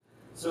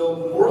So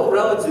moral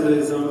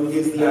relativism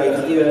is an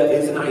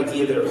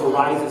idea that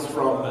arises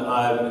from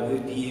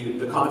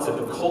the concept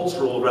of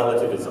cultural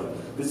relativism.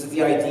 This is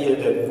the idea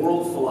that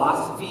world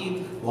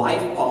philosophy,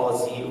 life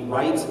policy,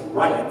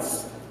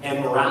 rights, and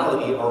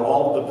morality are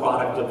all the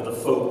product of the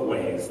folk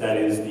ways. That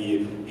is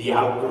the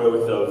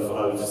outgrowth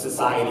of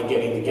society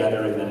getting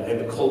together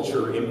and the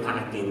culture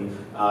impacting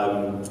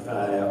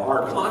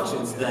our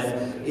conscience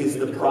then is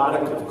the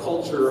product of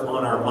culture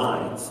on our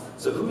minds.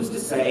 So who's to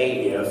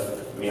say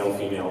if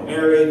male-female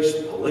marriage,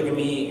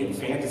 polygamy,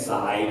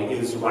 infanticide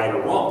is right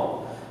or wrong?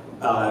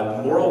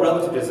 Moral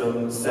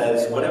relativism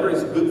says whatever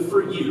is good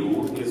for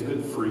you,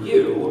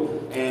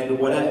 and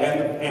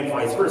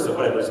vice versa.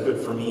 Whatever is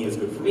good for me is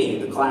good for me.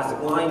 The classic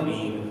line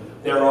being,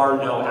 there are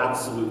no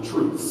absolute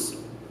truths.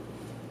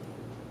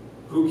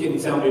 Who can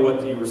tell me what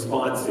the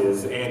response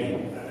is?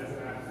 Andy? That is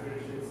an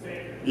absolutely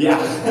statement.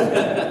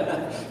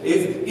 Yeah.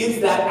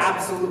 Is that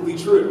absolutely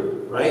true?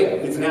 Right?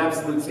 It's an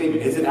absolute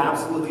statement. Is it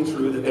absolutely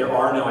true that there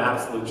are no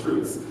absolute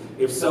truths?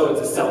 If so, it's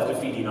a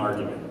self-defeating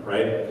argument,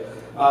 right?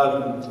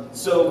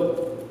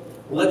 So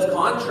let's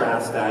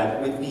contrast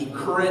that with the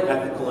current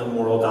ethical and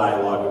moral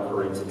dialogue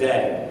occurring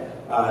today.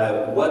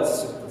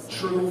 What's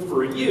true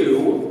for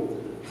you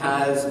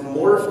has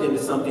morphed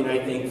into something, I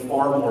think,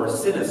 far more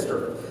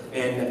sinister.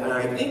 And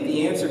I think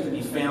the answer can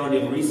be found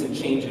in recent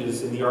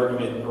changes in the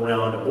argument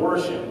around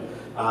abortion.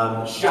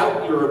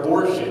 Shout your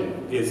abortion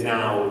is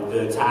now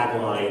the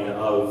tagline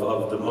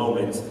of the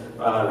moment,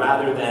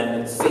 rather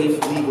than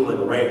safe, legal,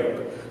 and rare.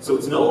 So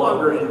it's no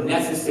longer a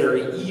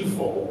necessary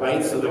evil,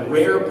 right? So the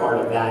rare part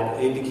of that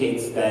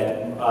indicates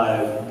that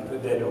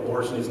that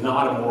abortion is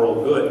not a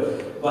moral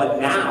good. But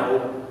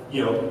now,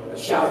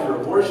 shout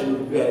your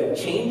abortion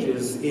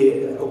changes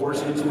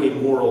abortion into a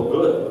moral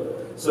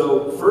good.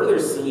 So further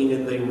seen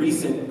in the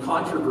recent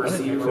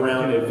controversy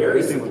around a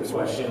very simple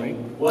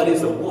question, what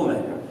is a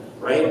woman?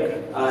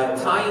 Right?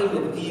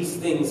 Tying these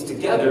things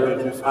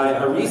together,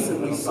 I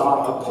recently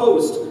saw a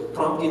post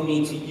prompting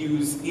me to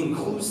use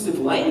inclusive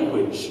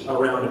language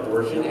around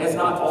abortion, as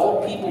not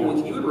all people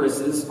with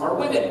uteruses are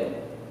women.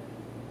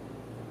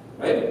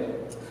 Right?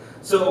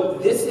 So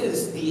this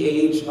is the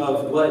age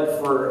of what,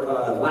 for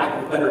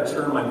lack of a better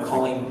term, I'm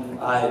calling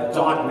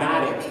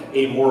dogmatic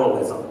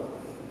amoralism.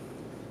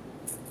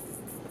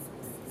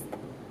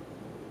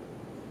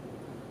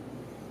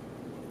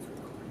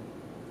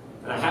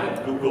 And I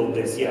haven't Googled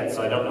this yet,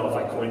 so I don't know if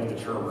I coined the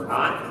term or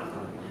not.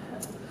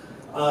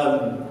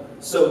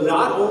 So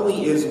not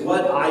only is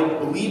what I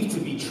believe to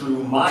be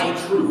true my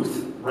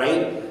truth,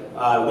 right?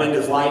 When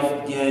does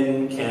life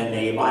begin? Can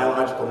a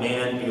biological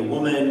man be a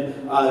woman?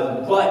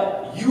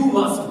 But you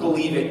must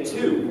believe it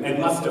too, and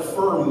must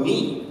affirm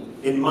me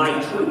in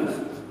my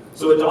truth.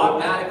 So a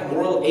dogmatic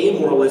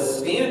amoralist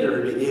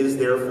standard is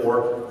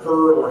therefore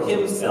her or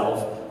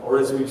himself, or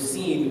as we've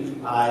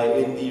seen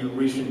in the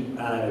recent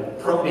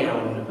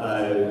pronoun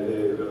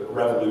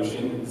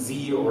revolution,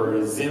 Z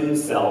or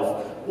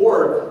Zimself,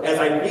 or as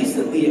I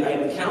recently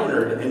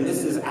encountered, and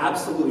this is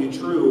absolutely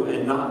true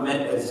and not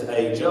meant as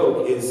a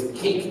joke, is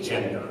cake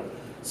gender.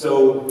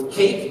 So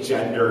cake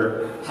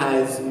gender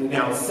has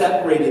now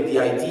separated the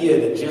idea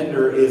that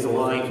gender is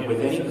aligned with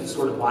any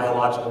sort of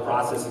biological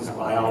processes of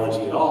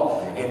biology at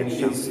all, and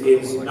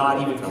is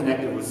not even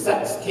connected with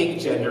sex. Cake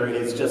gender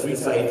is just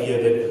this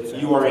idea that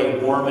you are a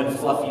warm and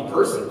fluffy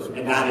person,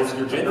 and that is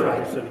your gender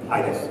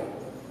identity.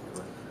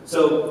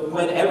 So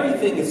when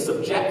everything is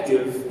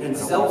subjective and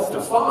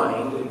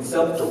self-defined and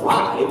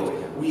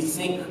self-derived, we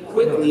sink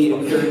quickly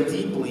and very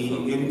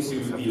deeply into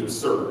the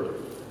absurd.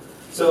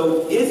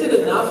 So is it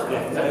enough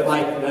then,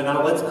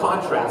 now let's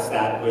contrast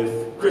that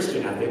with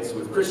Christian ethics,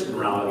 with Christian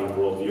morality and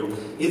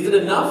worldview. Is it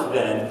enough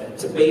then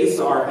to base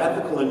our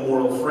ethical and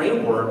moral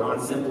framework on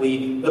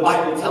simply, the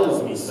Bible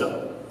tells me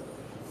so?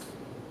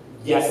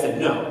 Yes and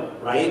no,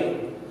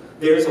 right?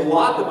 There's a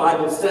lot the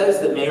Bible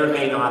says that may or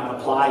may not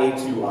apply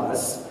to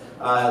us,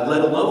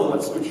 let alone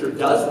what Scripture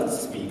doesn't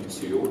speak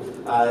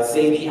to,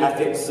 say the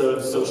ethics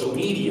of social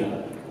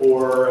media,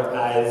 or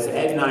as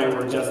Ed and I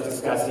were just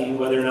discussing,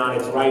 whether or not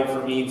it's right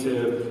for me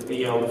to,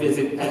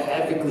 visit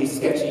ethically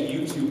sketchy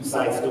YouTube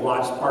sites to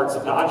watch parts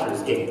of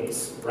Dodgers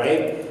games,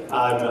 right?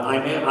 I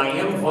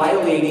am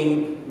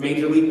violating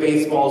Major League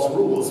Baseball's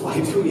rules by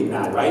doing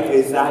that, right?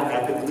 Is that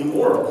ethically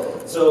moral?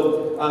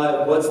 So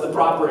what's the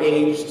proper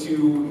age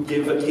to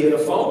give a kid a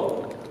phone?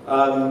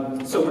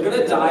 So we're going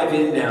to dive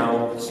in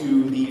now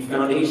to the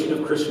foundation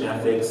of Christian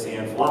ethics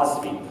and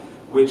philosophy,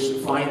 which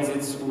finds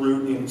its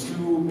root in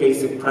two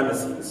basic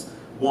premises.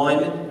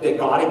 One, that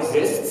God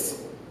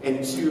exists,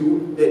 and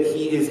two, that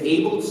he is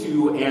able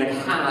to and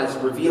has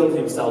revealed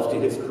himself to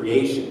his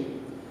creation.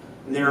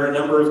 And there are a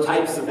number of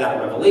types of that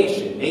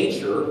revelation.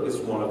 Nature is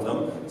one of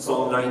them.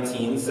 Psalm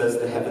 19 says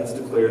the heavens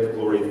declare the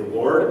glory of the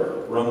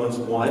Lord. Romans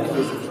 1,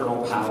 his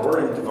eternal power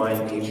and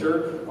divine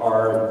nature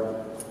are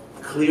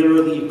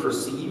clearly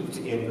perceived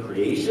in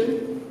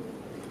creation.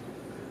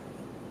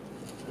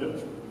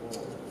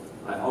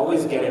 I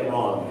always get it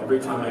wrong. Every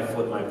time I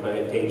flip my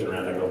page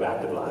around, I go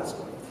back to the last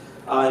one.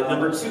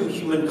 Number two,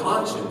 human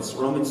conscience.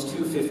 Romans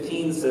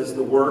 2:15 says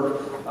the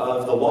work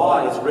of the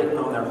law is written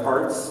on their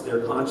hearts.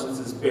 Their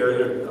consciences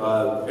bear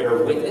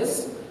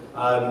witness.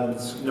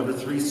 Number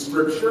three,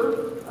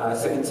 Scripture.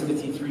 2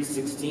 Timothy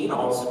 3:16,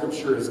 all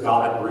Scripture is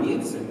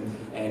God-breathed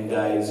and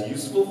is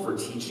useful for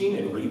teaching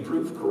and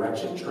reproof,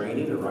 correction,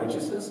 training, and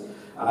righteousness.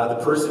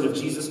 The person of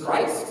Jesus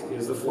Christ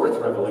is the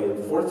fourth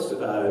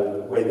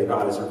way that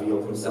God has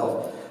revealed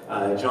himself.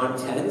 John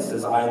 10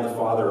 says, I and the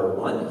Father are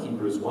one.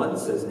 Hebrews 1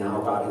 says, now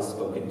God has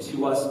spoken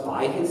to us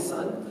by his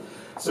Son.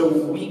 So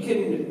we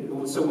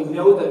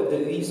know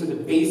that these are the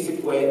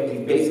basic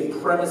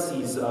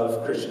premises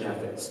of Christian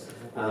ethics.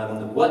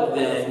 What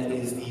then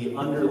is the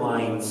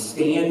underlying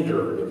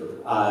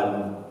standard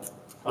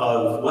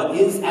of what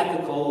is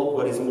ethical,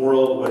 what is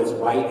moral, what is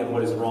right, and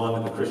what is wrong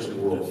in the Christian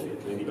worldview?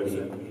 Can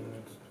anybody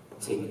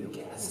take a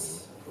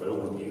guess? I don't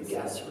want to be a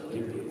guess,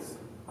 really.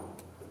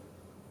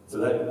 So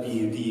that would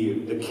be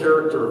the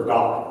character of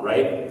God,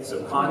 right?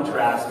 So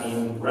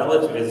contrasting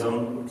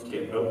relativism.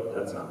 Oh,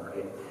 that's not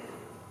right.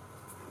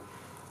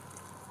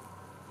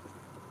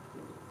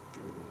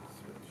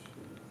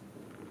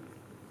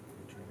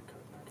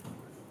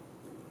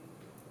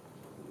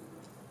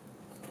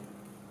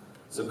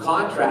 So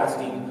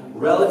contrasting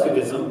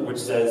relativism, which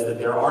says that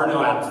there are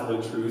no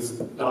absolute truths,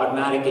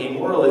 dogmatic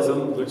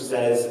amoralism, which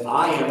says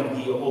I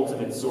am the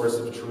ultimate source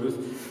of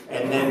truth,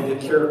 and then the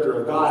character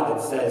of God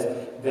that says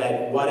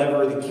that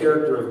whatever the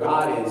character of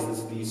God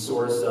is the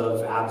source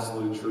of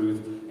absolute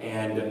truth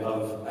and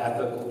of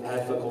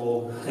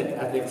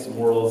ethics,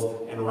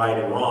 morals, and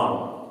right and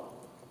wrong.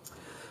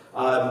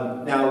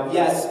 Now,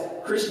 yes,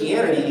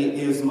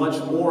 Christianity is much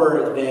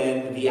more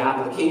than the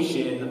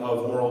application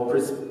of moral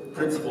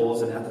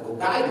principles and ethical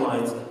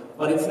guidelines,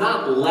 but it's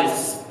not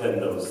less than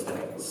those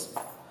things.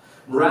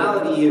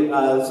 Morality,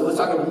 so let's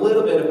talk a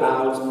little bit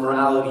about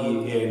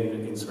morality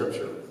in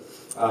Scripture.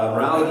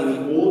 Morality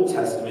in the Old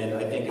Testament,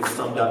 I think, is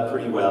summed up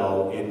pretty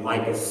well in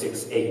Micah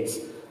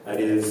 6:8. That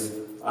is,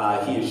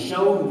 he has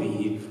shown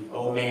thee,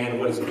 O man,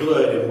 what is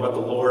good and what the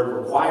Lord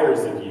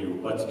requires of you,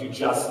 but to do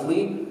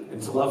justly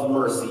and to love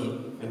mercy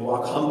and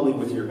walk humbly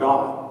with your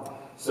God.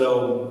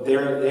 So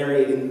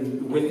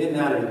within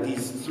that are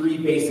these three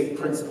basic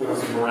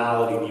principles of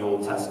morality in the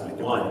Old Testament.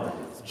 One,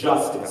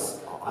 justice.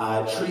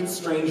 Treat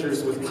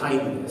strangers with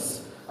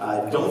kindness.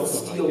 Don't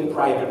steal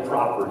private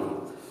property.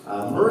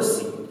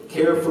 Mercy.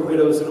 Care for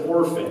widows and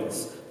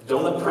orphans.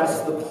 Don't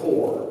oppress the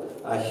poor.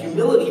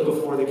 Humility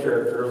before the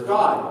character of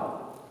God.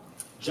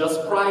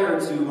 Just prior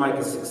to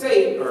Micah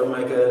 6:8, or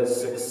Micah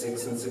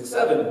 6:6 and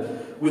 6:7,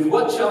 with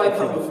what shall I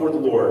come before the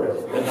Lord,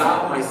 and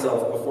bow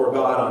myself before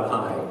God on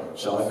high?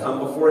 Shall I come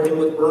before him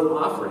with burnt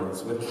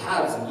offerings, with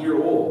calves a year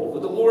old?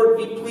 Would the Lord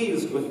be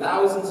pleased with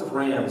thousands of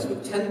rams,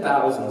 with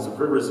 10,000s of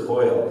rivers of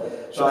oil?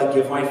 Shall I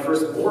give my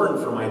firstborn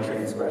for my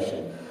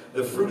transgression,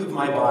 the fruit of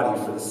my body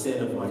for the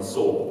sin of my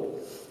soul?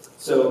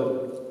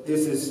 So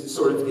this is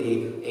sort of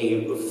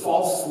a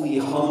falsely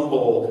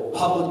humble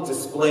public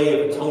display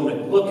of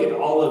atonement. Look at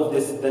all of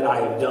this that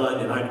I have done,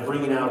 and I'm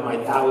bringing out my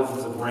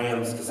thousands of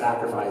rams to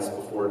sacrifice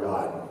before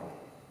God.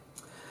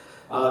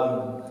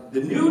 The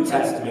New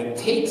Testament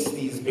takes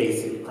these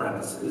basic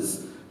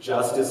premises,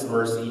 justice,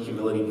 mercy,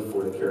 humility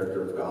before the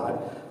character of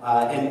God,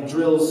 and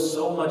drills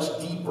so much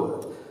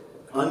deeper,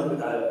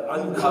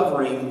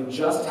 uncovering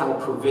just how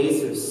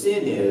pervasive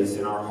sin is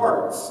in our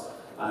hearts.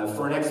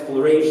 For an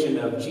exploration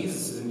of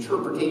Jesus'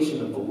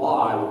 interpretation of the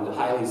law, I would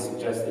highly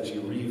suggest that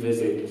you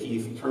revisit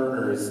Keith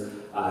Turner's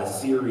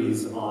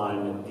series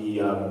on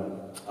the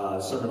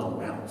Sermon on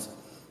the Mount.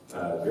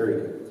 Very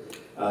good.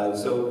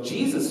 So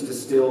Jesus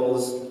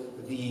distills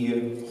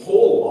the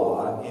whole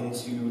law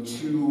into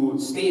two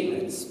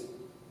statements.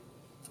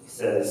 He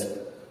says,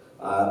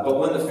 but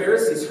when the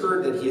Pharisees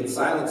heard that he had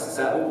silenced the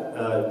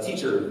Sabbath,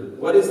 teacher,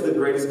 what is the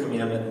greatest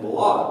commandment in the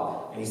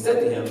law? And he said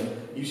to him,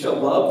 you shall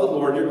love the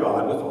Lord your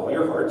God with all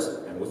your heart,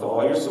 and with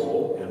all your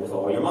soul, and with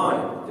all your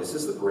mind. This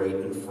is the great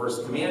and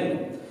first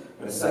commandment.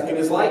 And the second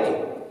is like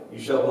it. You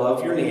shall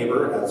love your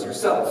neighbor as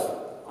yourself.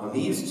 On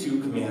these two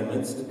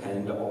commandments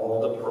depend all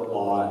the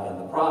law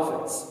and the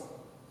prophets.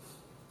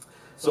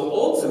 So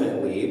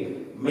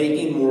ultimately,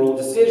 making moral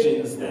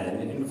decisions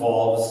then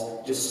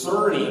involves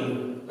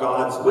discerning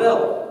God's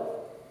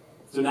will.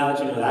 So now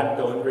that you know that,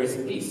 go in grace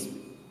and peace.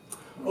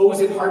 Oh, is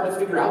it hard to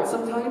figure out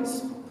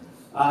sometimes?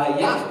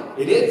 Yeah,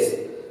 it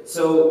is.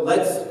 So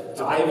let's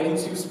dive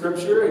into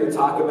Scripture and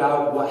talk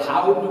about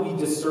how do we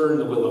discern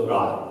the will of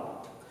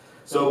God.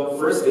 So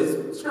first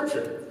is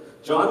Scripture.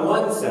 John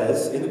 1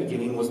 says, in the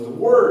beginning was the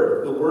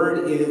Word. The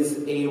Word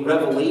is a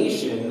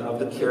revelation of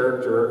the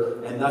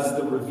character and thus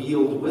the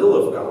revealed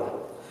will of God.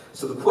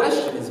 So the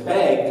question is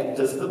begged,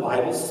 does the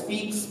Bible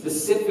speak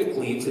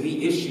specifically to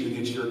the issue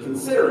that you're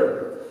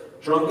considering?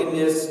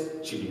 Drunkenness,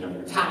 cheating on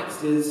your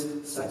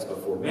taxes, sex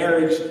before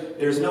marriage.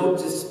 There's no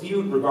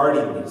dispute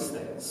regarding these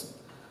things.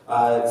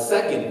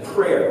 Second,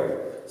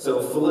 prayer.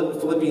 So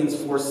Philippians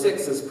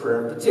 4:6 says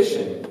prayer and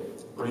petition.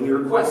 Bring your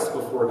requests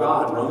before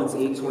God. Romans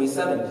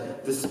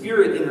 8:27. The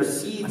Spirit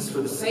intercedes for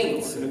the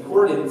saints in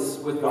accordance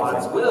with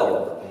God's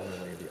will.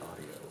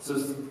 So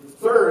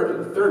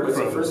Third was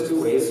the first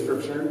two ways,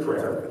 scripture and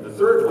prayer. The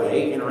third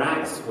way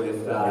interacts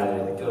with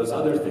those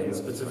other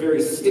things, but it's a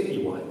very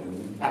sticky one.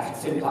 And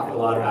Pastor Tim talked a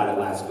lot about it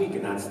last week,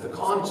 and that's the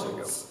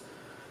conscience.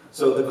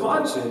 So the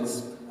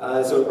conscience,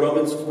 so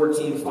Romans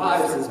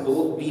 14:5 says,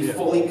 be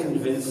fully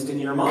convinced in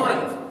your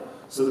mind.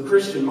 So the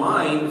Christian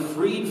mind,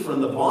 freed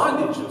from the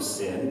bondage of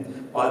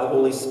sin by the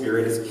Holy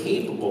Spirit, is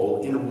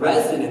capable in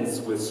resonance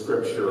with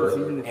Scripture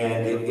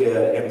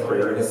and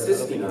prayer and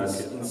assisting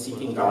us in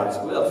seeking God's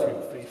will.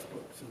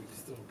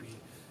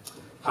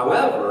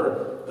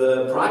 However,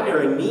 the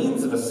primary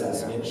means of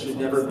assessment should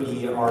never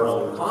be our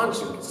own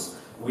conscience.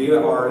 We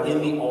are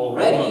in the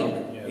already,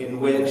 in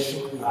which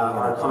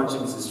our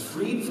conscience is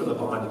freed from the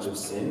bondage of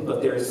sin,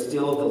 but there is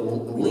still the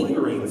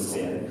lingering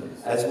sin,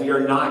 as we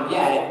are not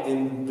yet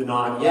in the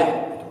not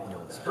yet.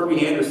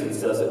 Herbie Anderson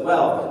says it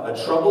well. A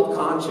troubled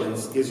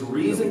conscience is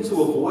reason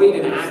to avoid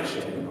an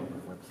action,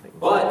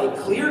 but a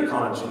clear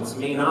conscience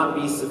may not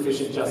be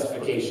sufficient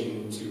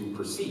justification to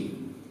proceed.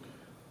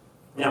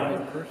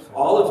 Now,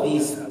 all of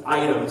these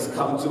items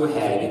come to a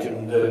head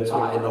in the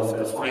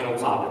final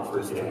topic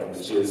for today,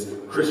 which is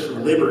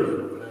Christian liberty.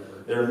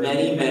 There are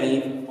many,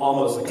 many,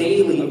 almost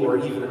daily or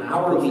even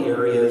hourly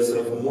areas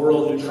of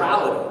moral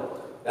neutrality.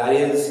 That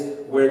is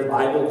where the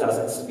Bible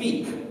doesn't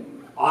speak.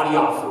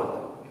 Adiaphora,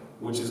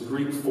 which is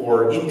Greek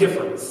for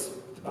indifference.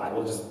 The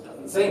Bible just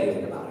doesn't say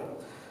anything about it.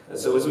 And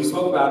so as we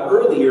spoke about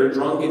earlier,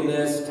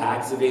 drunkenness,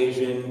 tax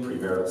evasion,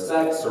 premarital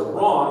sex are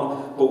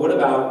wrong, but what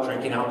about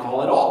drinking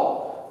alcohol at all?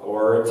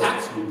 Or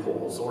tax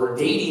loopholes, or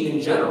dating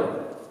in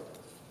general?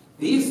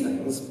 These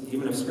things,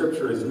 even if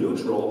Scripture is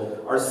neutral,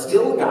 are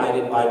still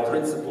guided by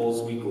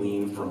principles we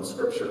glean from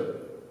Scripture.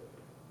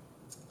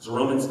 So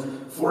Romans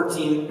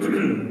 14,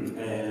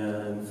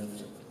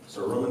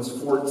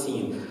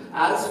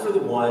 as for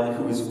the one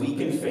who is weak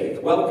in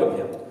faith, welcome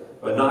him,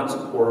 but not to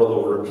quarrel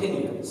over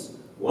opinions.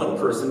 One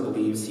person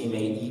believes he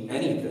may eat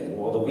anything,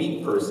 while the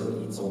weak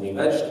person eats only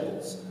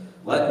vegetables.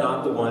 Let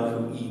not the one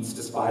who eats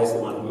despise the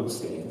one who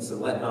abstains,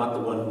 and let not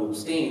the one who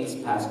abstains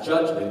pass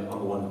judgment on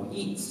the one who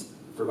eats,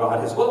 for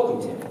God has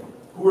welcomed him.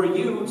 Who are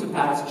you to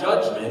pass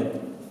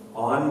judgment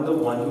on the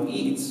one who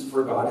eats,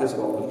 for God has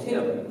welcomed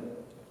him?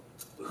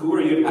 Who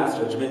are you to pass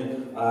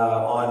judgment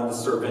on the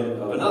servant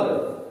of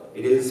another?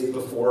 It is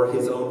before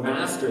his own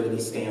master that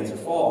he stands or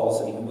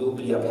falls, and he will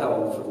be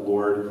upheld, for the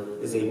Lord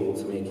is able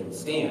to make him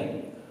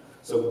stand.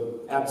 So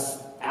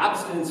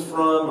abstinence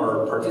from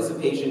or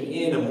participation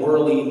in a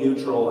morally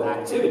neutral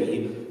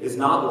activity is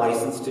not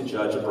licensed to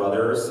judge a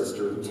brother or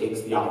sister who takes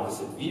the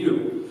opposite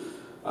view.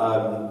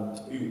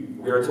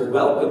 We are to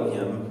welcome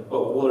him,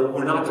 but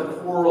we're not to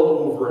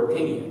quarrel over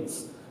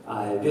opinions.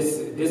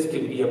 This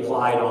can be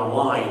applied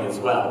online as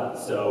well.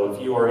 So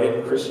if you are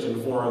in Christian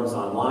forums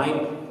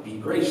online, be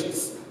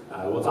gracious.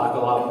 We'll talk a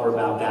lot more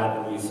about that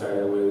when we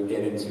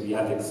get into the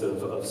ethics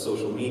of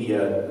social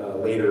media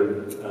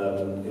later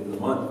in the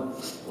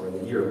month or in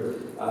the year.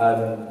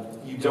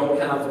 You don't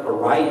have a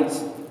right,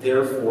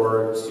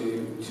 therefore,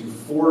 to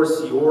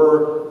force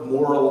your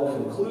moral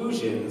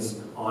conclusions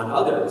on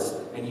others,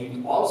 and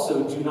you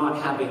also do not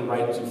have a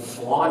right to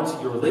flaunt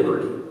your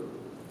liberty.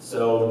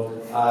 So,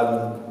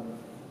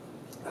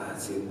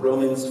 let's see,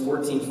 Romans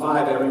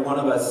 14:5, every one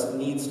of us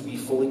needs to be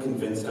fully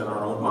convinced in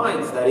our own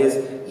minds. That is,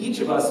 each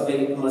of us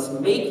must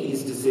make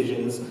these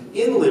decisions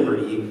in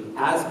liberty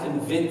as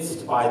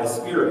convinced by the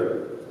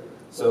Spirit.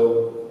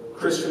 So,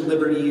 Christian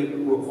liberty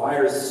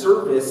requires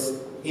service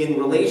in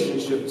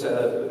relationship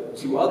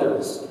to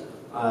others.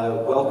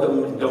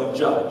 Welcome and don't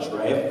judge,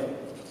 right?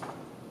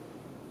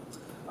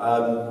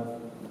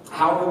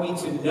 How are we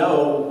to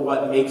know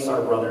what makes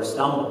our brother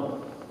stumble?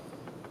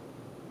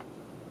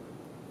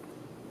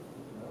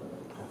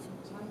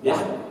 Yeah,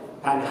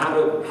 and how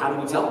do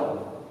we tell them?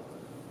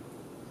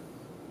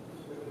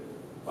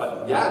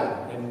 But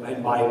yeah,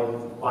 and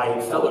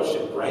by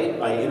fellowship, right?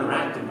 By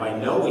interacting, by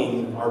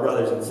knowing our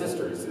brothers and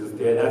sisters.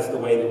 That's the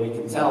way that we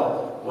can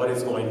tell what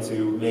is going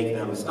to make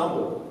them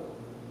stumble.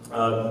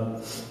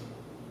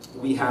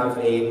 We have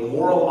a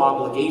moral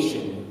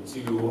obligation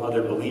to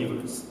other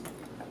believers.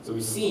 So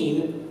we've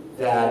seen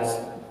that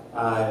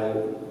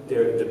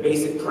the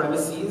basic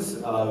premises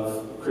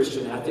of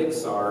Christian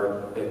ethics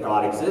are that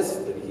God exists,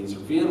 that He's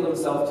revealed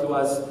Himself to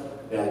us,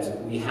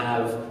 that we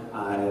have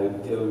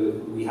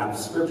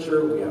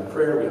Scripture, we have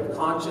prayer, we have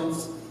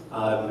conscience,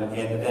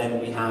 and then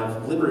we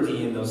have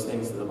liberty in those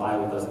things that the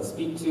Bible doesn't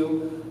speak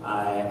to,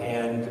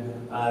 and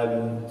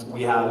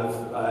we have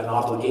an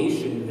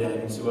obligation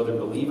then to other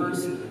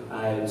believers to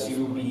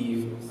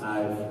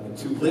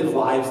live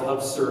lives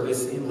of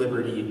service in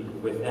liberty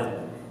with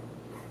them.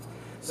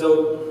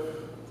 So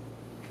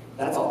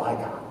that's all I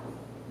got.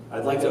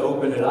 I'd like to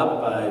open it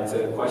up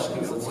to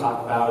questions. Let's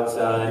talk about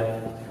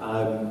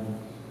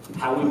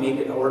how we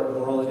make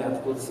moral and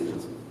ethical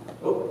decisions.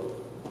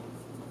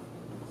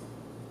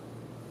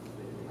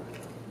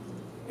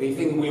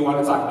 Anything we want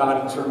to talk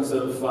about in terms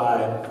of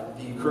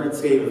the current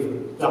state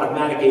of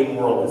dogmatic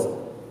amoralism?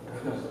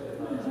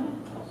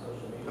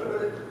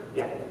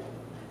 Yeah.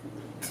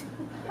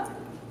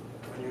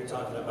 When you're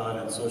talking about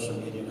social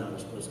media and how we're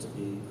supposed to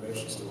be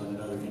gracious to one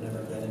another. Have you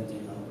never been in the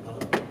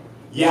pub?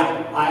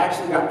 Yeah, I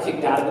actually got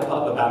kicked out of the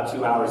pub about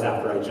 2 hours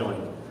after I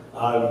joined.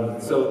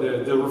 So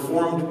the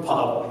Reformed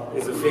Pub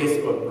is a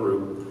Facebook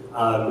group,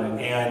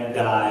 and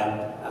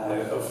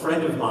a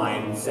friend of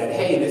mine said,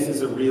 "Hey, this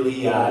is a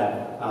really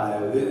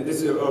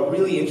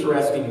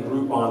interesting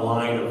group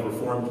online of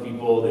Reformed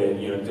people that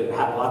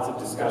have lots of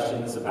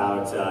discussions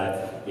about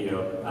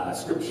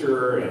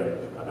Scripture and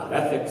about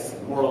ethics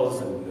and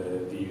morals and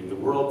the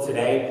world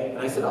today." And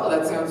I said, "Oh,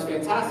 that sounds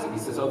fantastic." He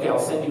says, "Okay, I'll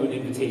send you an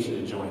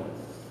invitation to join."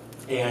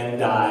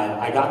 And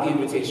I got the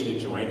invitation to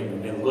join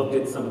and looked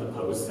at some of the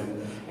posts,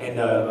 and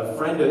a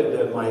friend,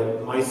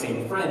 my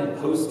same friend,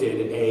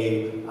 posted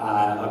a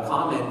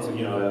comment,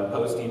 a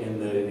posting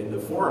in the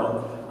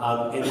forum,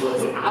 and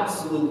was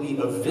absolutely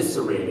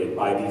eviscerated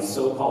by these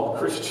so-called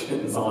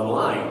Christians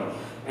online.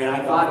 And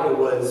I thought it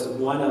was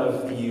one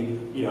of the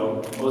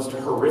most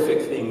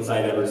horrific things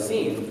I'd ever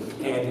seen.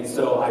 And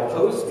so I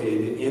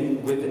posted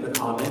within the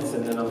comments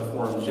and then on the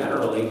forum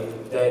generally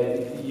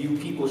that you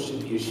people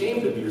should be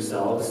ashamed of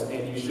yourselves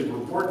and you should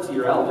report to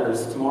your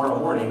elders tomorrow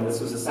morning, this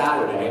was a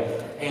Saturday,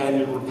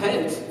 and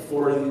repent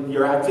for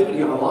your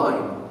activity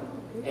online.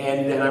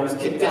 And then I was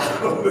kicked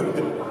out.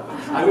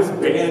 I was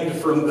banned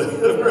from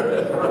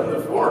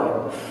the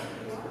forum.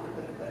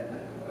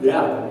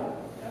 Yeah.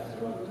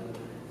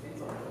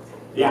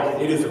 Yeah,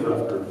 it is a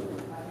rough group.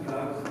 I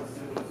was in a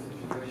similar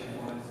situation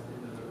once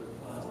in the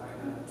White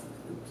House,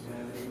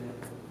 and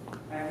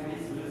actually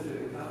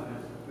solicited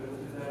comments, but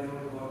I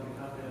only wanted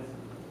comments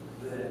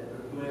that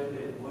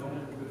reflected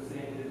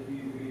 100% that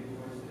you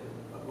reinforced it.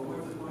 But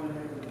what's the point of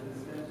having the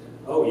discussion?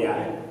 Oh,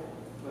 yeah.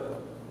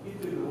 But you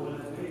two, the one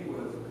that made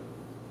was,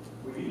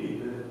 well, you need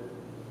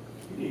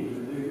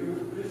to do your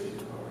Christian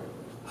card.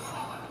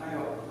 I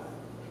go,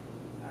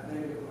 I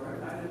think,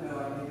 I didn't know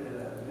I needed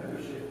a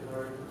membership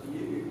card to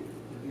you.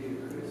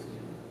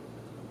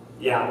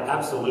 Yeah,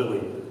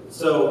 absolutely.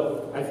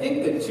 So I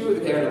think that two of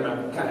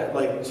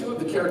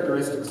the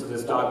characteristics of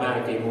this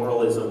dogmatic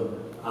amoralism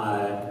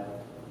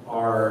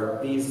are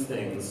these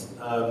things.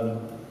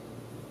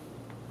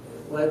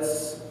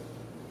 Let's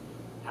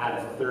add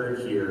a third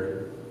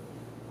here.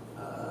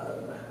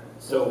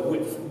 So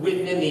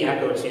within the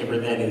echo chamber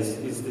then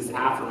is this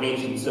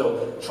affirmation.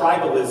 So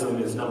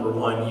tribalism is number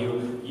one.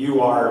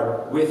 You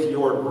are with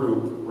your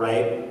group,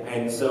 right?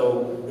 And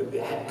so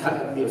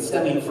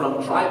stemming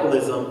from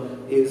tribalism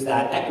is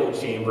that echo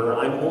chamber.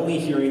 I'm only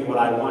hearing what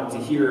I want to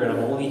hear, and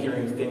I'm only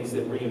hearing things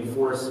that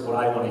reinforce what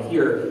I want to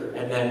hear.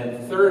 And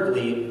then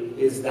thirdly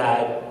is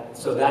that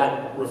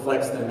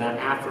reflects then that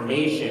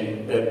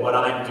affirmation that what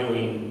I'm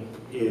doing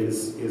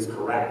is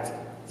correct.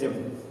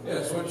 Tim?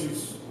 Yes, what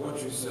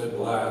you said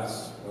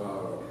last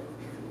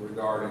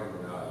regarding,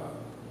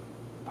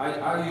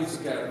 I use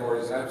the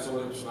categories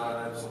absolutes,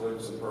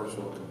 non-absolutes, and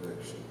personal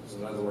convictions.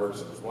 In other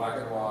words, there's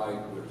black and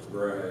white, there's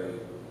gray,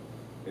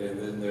 and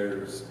then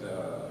there's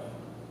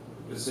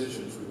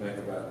decisions we make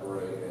about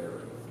gray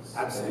areas.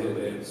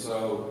 Absolutely. And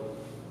so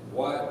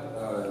what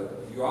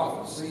you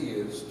often see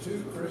is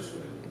two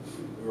Christians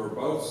who are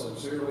both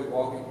sincerely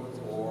walking with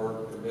the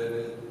Lord,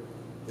 committed,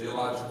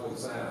 theologically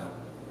sound,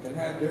 can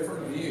have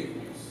different views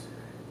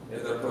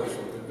in their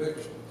personal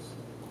convictions.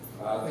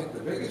 I think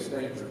the biggest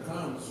danger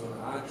comes when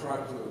I try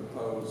to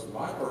impose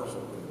my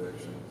personal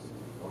convictions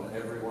on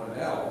everyone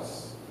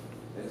else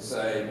and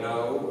say,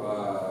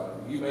 no,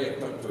 you may have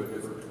come to a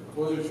different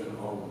conclusion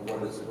on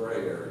what is a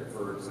gray area.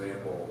 For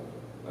example,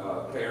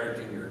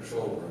 parenting your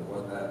children,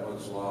 what that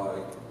looks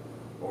like,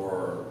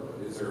 or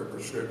is there a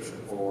prescription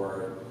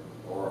for it,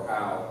 or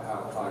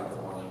how tight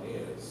the line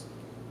is.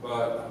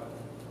 But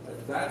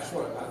that's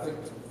what I think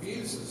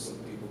confuses some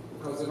people,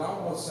 because it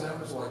almost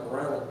sounds like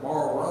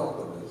moral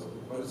relativism,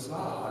 but it's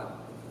not.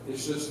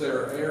 It's just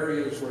there are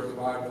areas where the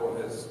Bible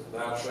has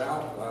thou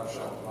shalt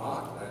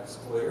not, that's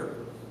clear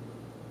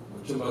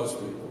to most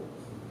people.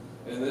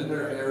 And then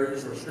there are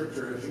areas where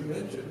Scripture, as you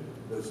mentioned,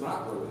 does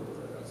not really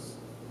address.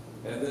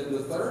 And then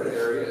the third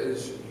area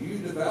is you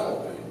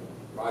developing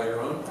by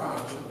your own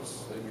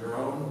conscience and your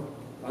own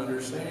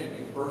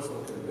understanding,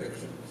 personal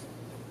convictions.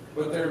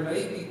 But there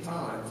may be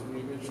times, and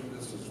you mentioned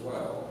this as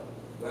well,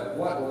 that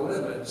what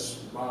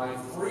limits my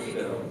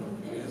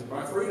freedom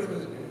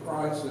in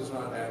Christ is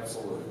not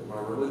absolute.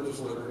 My religious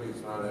liberty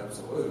is not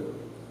absolute.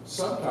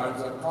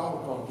 Sometimes I'm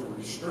called upon to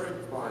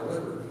restrict my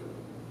liberty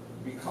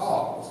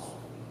because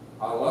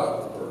I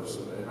love the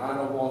person and I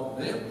don't want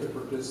them to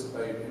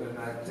participate in an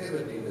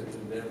activity that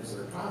condemns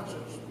their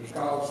conscience,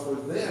 because for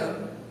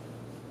them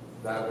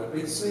that would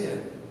be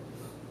sin.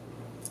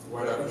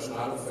 Whatever's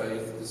not of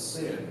faith is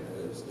sin.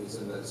 Is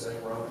in that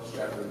same Romans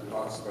chapter that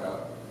talks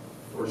about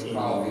what you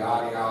call the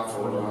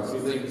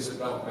adiaphora, things that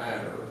don't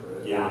matter.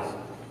 Yeah.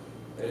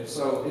 And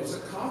so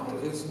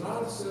it's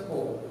not a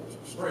simple,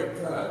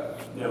 straight cut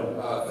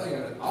thing.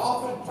 And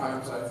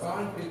oftentimes I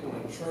find people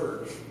in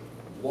church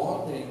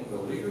wanting the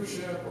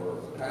leadership or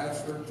the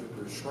pastor to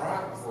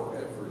prescribe for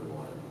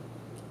everyone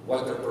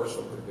what their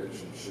personal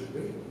convictions should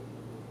be.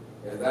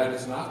 And that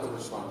is not the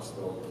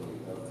responsibility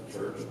of the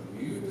church.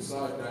 You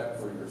decide that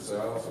for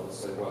yourselves, let's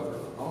say whether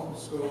it's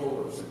homeschool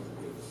or send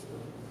your kids to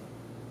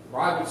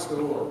private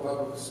school or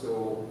public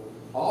school,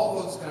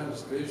 all those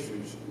kinds of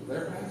issues,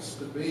 there has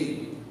to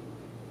be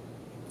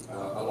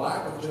a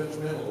lack of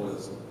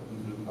judgmentalism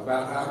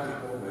about how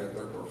people make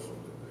their personal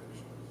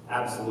convictions.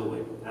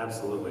 Absolutely,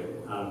 absolutely.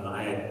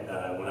 I had,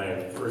 when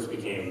I first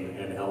became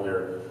an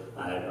elder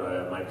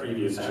at my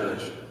previous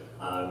church,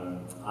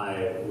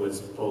 I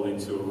was pulled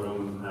into a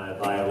room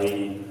by a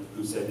lady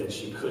who said that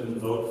she couldn't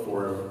vote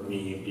for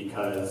me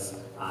because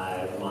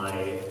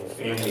my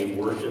family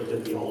worshipped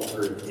at the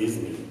altar of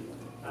Disney.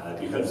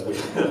 Because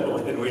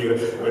when we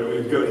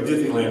would go to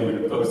Disneyland, we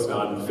would post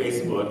on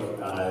Facebook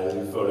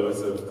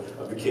photos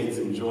of the kids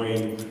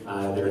enjoying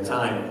their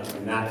time,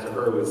 and that to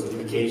her was an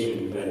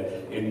indication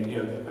that. And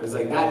I was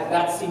like,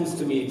 that seems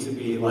to me to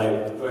be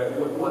like.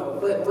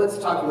 Let's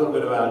talk a little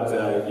bit about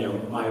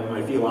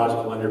my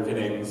theological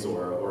underpinnings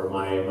or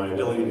my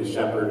ability to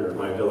shepherd or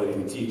my ability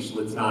to teach.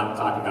 Let's not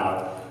talk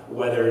about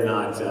whether or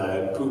not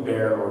Pooh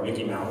Bear or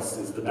Mickey Mouse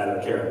is the better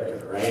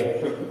character,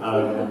 right?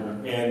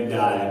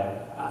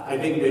 I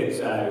think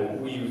that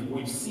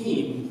we've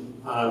seen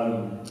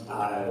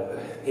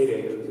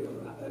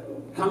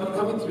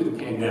coming through the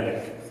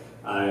pandemic.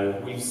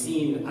 We've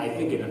seen, I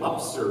think, an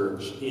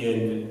upsurge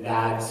in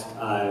that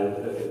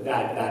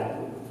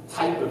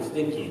type of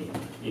thinking.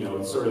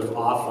 Sort of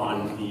off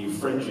on the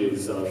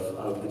fringes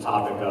of the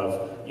topic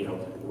of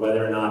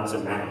whether or not to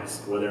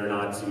mask, whether or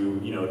not to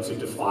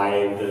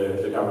defy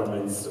the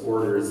government's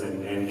orders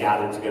and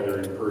gather together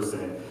in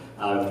person.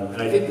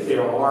 And I think that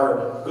there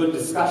are good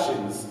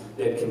discussions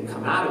that can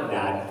come out of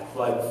that,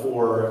 but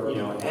for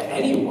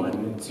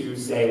anyone to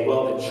say,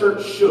 well, the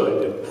church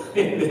should,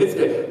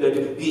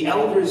 the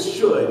elders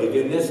should,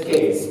 in this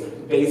case,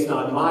 based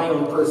on my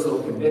own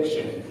personal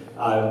conviction,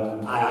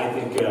 I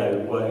think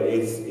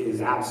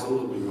is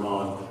absolutely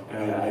wrong,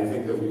 and I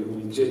think that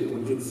we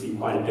did see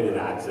quite a bit of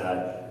that,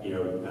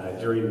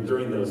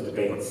 during those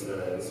debates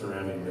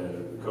surrounding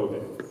the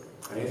COVID.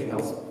 Anything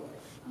else?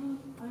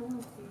 I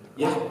will.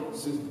 Yeah,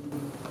 Susan.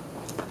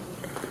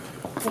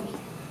 Thank you.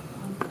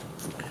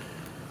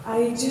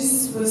 I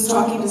just was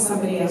talking to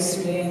somebody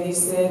yesterday, and they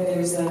said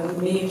there's a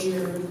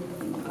major,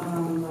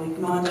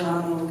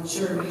 non-denominational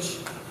church,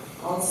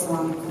 also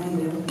on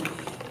Glendon,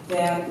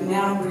 that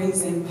now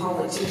brings in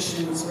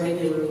politicians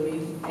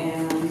regularly,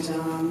 and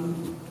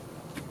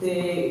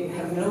they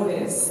have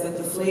noticed that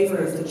the flavor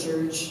of the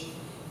church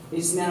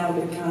is now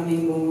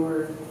becoming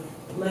more,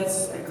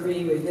 let's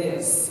agree with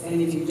this,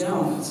 and if you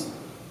don't,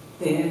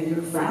 then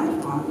you're frowned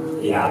upon,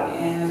 really. Yeah.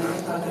 And I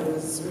thought that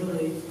was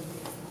really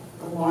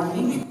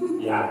alarming.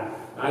 Yeah,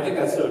 I think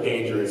that's so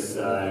dangerous.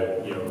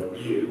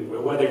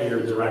 Whether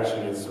your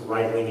direction is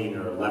right-leaning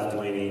or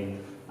left-leaning.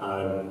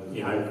 I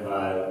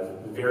have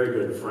very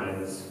good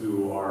friends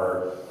who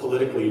are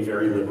politically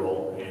very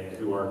liberal and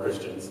who are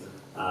Christians,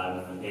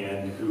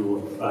 and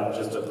who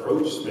just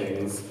approach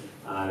things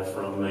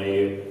from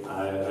a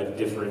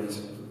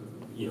different,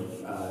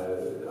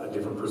 a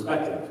different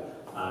perspective.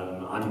 I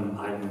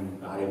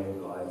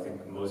think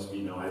most of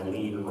you know I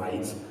lean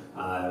right,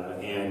 but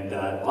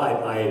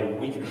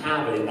we can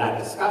have that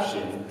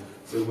discussion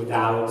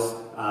without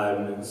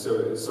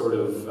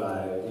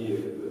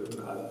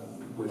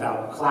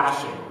without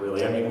clashing,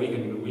 really. I mean, we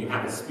can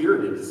have a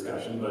spirited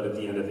discussion, but at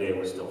the end of the day,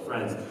 we're still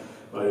friends.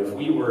 But if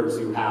we were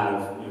to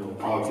have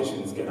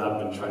politicians get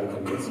up and try to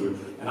convince you,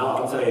 and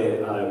I'll tell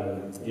you,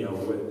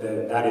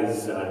 that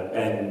has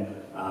been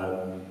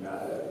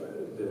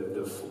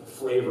the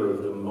flavor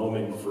of the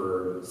moment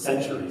for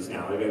centuries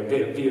now.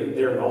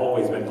 There have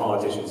always been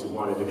politicians who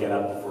wanted to get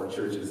up before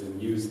churches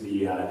and use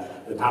the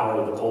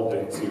power of the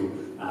pulpit to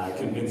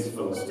convince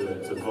folks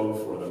to vote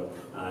for them.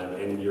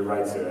 And you're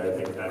right, sir. I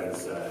think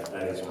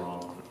that is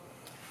wrong.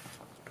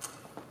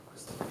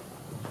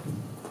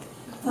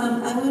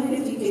 I wondered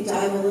if you could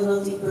dive a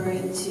little deeper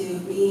into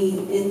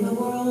being in the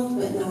world,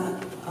 but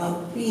not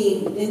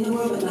being in the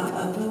world, but not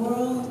of the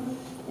world,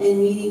 and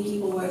meeting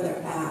people where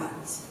they're at.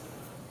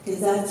 Because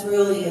that's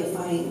really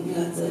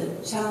it's a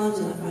challenge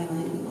and a fine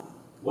line we walk.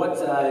 What,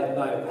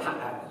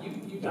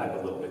 you dive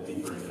a little bit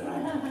deeper into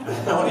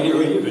that. I want to hear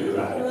what you think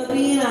about it. Well,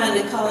 being on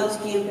a college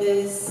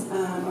campus,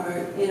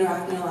 or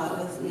interacting a lot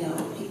with,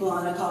 people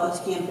on a college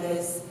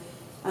campus,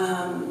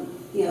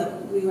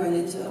 we run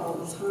into it all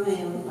the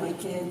time with my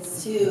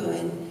kids too,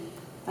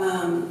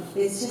 and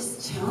it's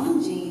just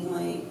challenging,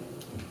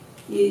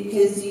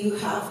 because you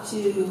have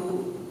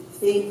to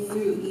think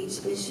through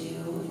each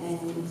issue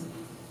and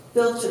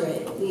filter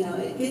it.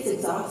 It gets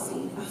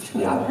exhausting after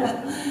a while.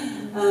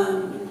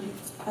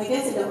 I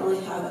guess I don't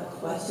really have a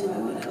question. I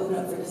want to open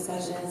up for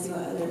discussion and see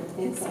what other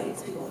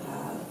insights people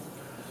have.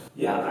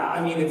 Yeah,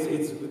 I mean,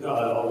 it's a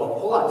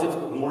whole lot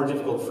more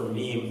difficult for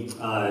me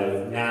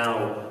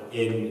now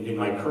in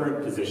my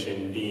current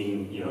position,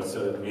 being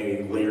so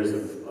many layers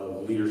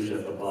of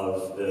leadership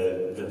above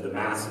the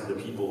mass of the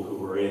people who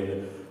were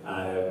in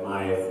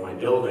my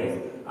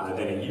building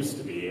than it used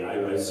to be. I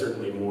was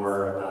certainly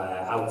more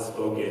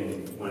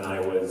outspoken when I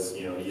was was,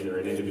 either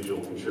an individual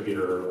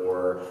contributor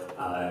or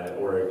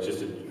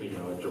just a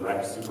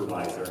direct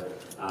supervisor.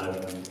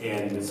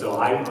 And so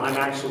I'm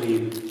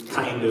actually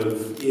kind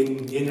of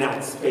in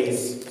that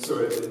space,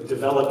 sort of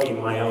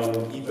developing my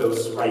own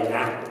ethos right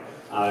now.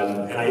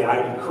 And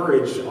I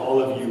encourage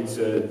all of you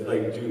to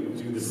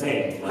do the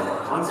same,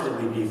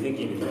 constantly be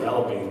thinking and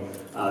developing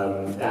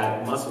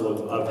that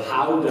muscle of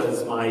how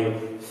does my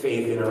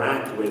faith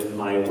interact with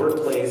my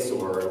workplace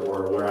or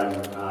where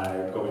I'm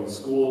going to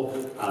school.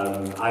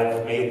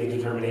 I've made the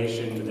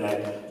determination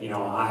that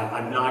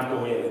I'm not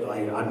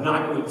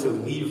going to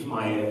leave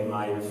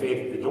my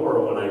faith at the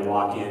door when I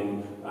walk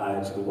in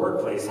to the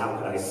workplace. How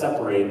could I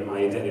separate my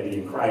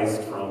identity in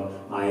Christ from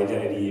my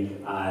identity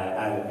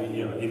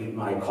in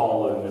my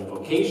call and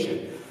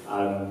vocation?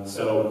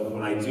 So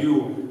when I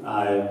do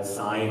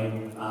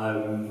sign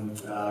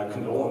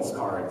condolence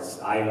cards,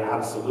 I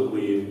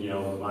absolutely,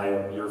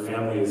 your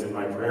family is in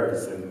my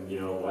prayers, and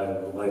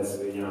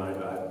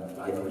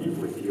I grieve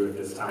with you at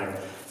this time.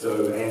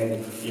 So,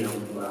 and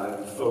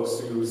folks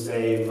who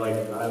say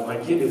my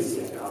kid is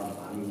sick, I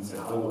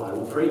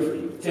will pray for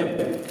you, Tim.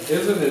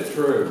 Isn't it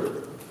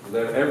true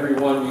that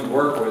everyone you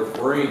work with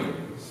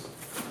brings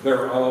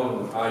their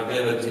own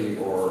identity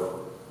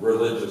or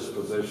religious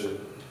position?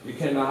 You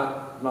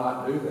cannot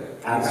not do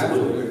that.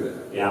 Absolutely. You have to do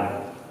that.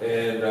 Yeah.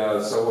 And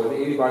so when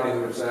anybody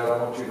who said, I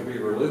want you to be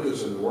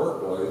religious in the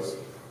workplace,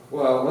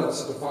 well,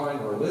 let's define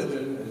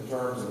religion in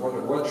terms of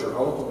what your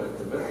ultimate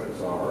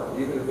commitments are.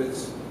 Even if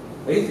it's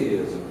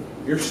atheism,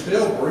 you're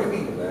still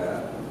bringing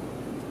that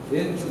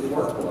into the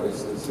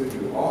workplace. That's who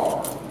you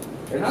are.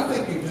 And I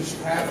think you just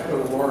have to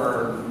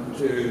learn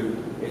to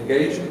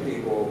engage in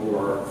people who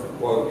are,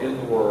 quote, in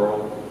the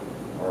world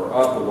or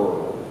of the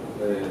world.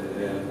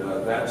 And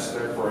that's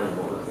their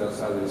framework. That's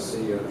how they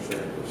see,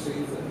 understand,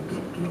 perceive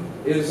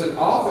things. Is that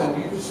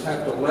often you just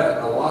have to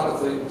let a lot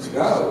of things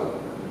go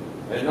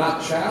and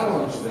not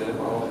challenge them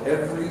on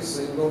every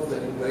single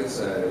thing they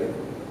say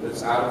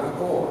that's out of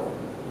accord.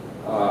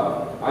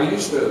 I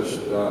used to,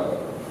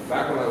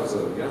 back when I was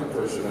a young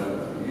Christian,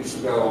 I used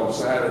to go on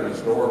Saturdays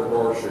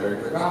door-to-door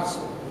sharing the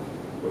gospel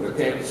with a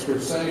Campus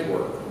Crusade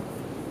worker.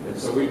 And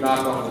so we'd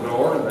knock on the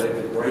door and they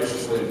would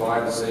graciously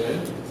invite us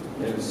in.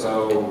 And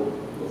so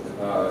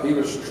he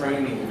was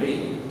training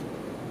me,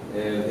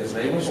 and his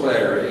name was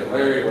Larry, and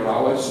Larry would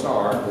always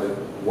start with,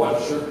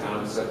 what's your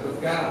concept of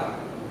God?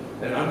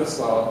 And I just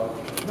thought,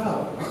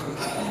 no,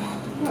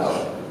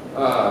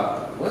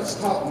 let's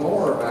talk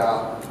more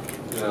about,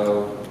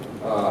 the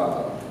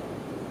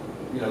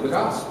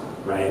gospel.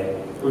 Right.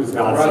 Who's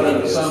God rather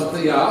than is. some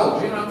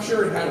theology. And I'm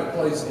sure it had a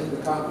place in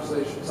the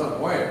conversation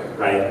somewhere.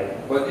 Right.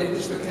 But it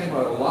just became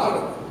a lot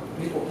of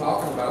people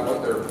talking about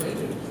what their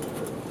opinions were.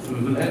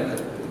 Mm-hmm. And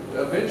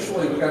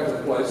eventually we got to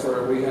the place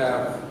where we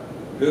have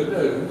good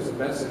news, a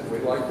message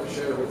we'd like to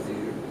share with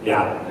you.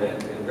 Yeah.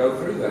 And go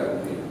through that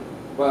with you.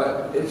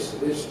 But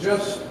it's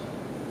just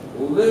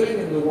living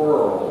in the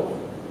world.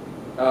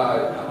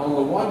 On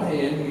the one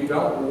hand, you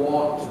don't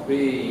want to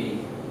be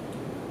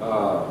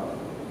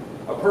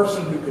a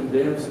person who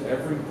condemns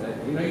everything.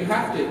 You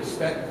have to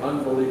expect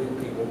unbelieving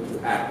people to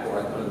act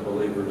like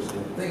unbelievers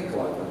and think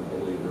like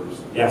unbelievers.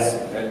 Yes.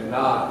 And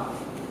not,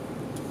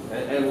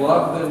 and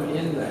love them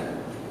in that.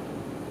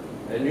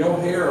 And you'll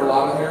hear a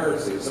lot of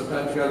heresy.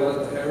 Sometimes you got to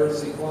let the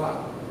heresy fly.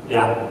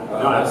 Yeah.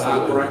 No,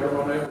 not correct them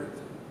on everything.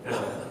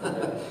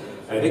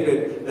 I think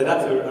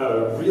that's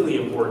a really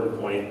important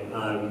point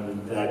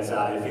that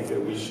I think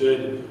that we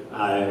should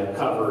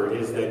cover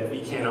is that we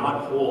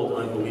cannot hold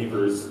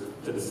unbelievers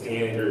to the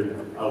standard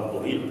of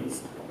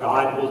believers.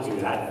 God will do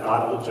that.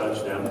 God will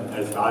judge them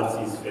as God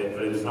sees fit,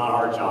 but it is not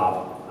our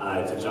job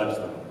to judge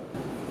them.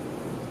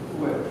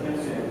 What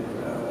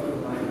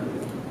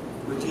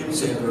Tim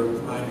said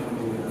reminded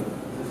me of.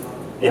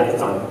 Yeah,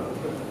 it's on.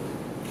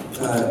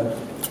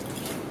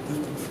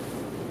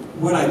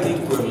 What I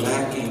think we're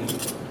lacking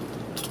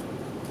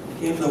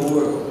in the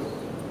world,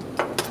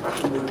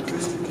 in the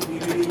Christian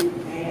community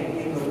and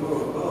in the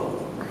world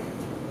both,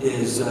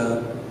 is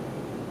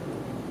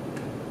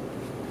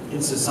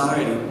in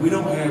society, we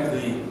don't have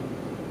the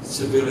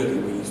civility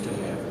we used to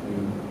have.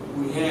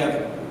 Mm-hmm. We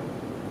have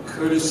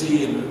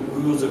courtesy and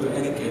rules of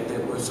etiquette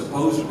that we're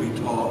supposed to be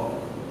taught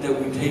that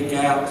we take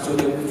out so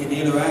that we can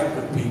interact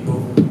with people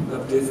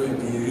of different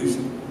views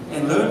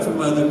and learn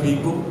from other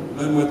people,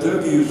 learn what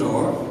their views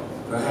are,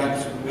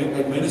 perhaps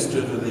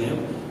administer to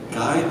them,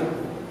 guide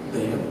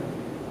them.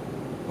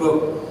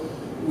 But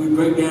we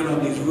break down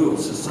on these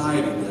rules,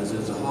 society does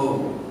as a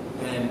whole,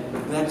 and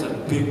that's a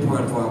big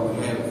part of why we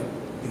have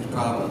these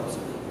problems.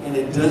 And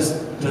it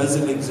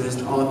doesn't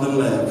exist on the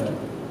left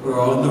or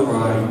on the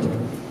right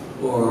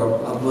or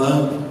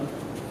among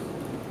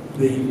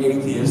the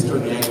atheists or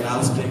the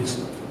agnostics.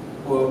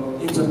 Well,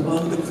 it's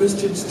among the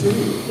Christians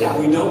too. Yeah.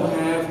 We don't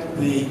have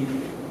the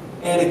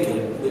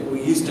etiquette that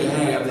we used to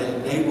have that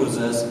enables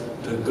us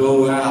to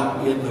go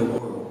out in the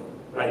world.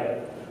 Right.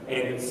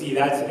 And see,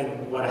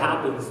 and what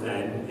happens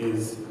then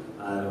is,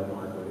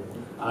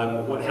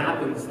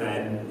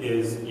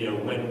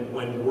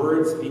 when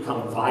words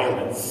become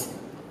violence,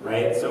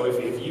 right? So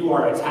if you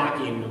are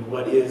attacking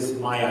what is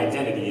my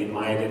identity, and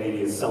my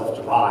identity is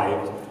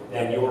self-derived,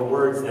 then your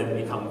words then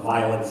become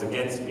violence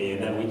against me,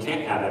 and then we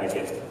can't have that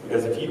against me.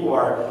 Because if you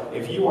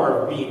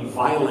are being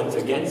violent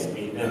against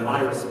me, then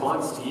my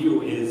response to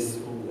you is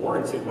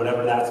warranted,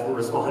 whatever that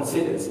response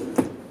is.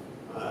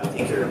 I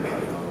think you're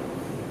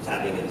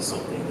tapping into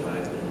something that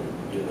I've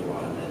been doing a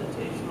lot of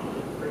meditation on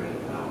and praying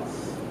about.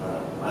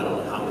 I don't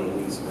know how many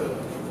weeks ago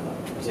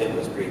Tim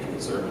was preaching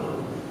a sermon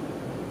on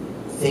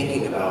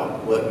thinking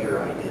about what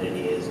your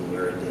identity is and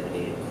your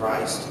identity in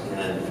Christ.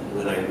 And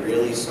when I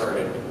really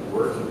started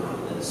working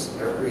on this,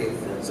 every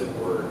offensive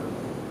word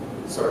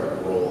started to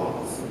roll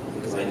off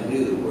because I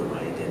knew where my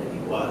identity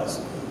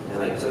was.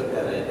 And I took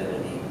that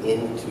identity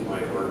into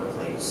my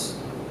workplace,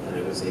 and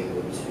I was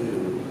able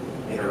to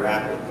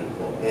interact with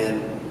people.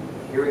 And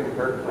hearing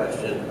her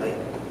question,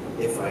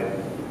 if I'm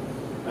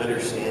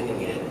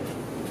understanding it,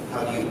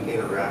 how do you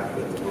interact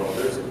with the world?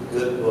 There's a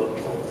good book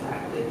called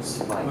Tactics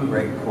by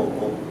Greg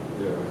Koppel.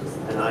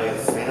 And I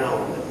have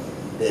found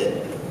that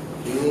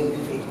doing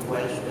a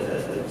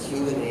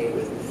Q&A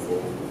with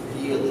people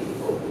really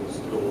opens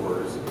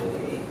doors in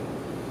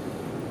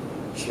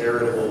a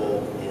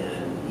charitable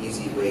and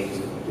easy way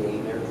to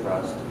gain their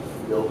trust,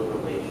 build a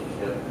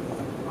relationship.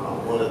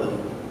 One of the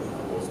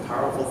most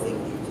powerful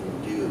things you can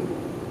do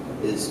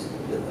is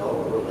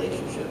develop a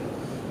relationship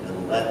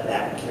and let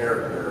that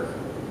character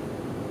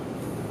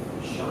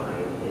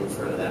shine in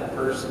front of that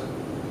person.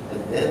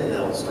 And then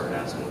they'll start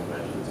asking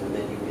questions, and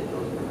then you get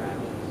those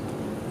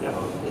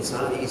interactions. It's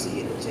not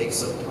easy, and it takes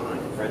some time.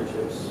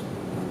 Friendships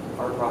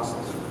are a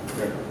process.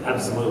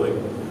 Absolutely.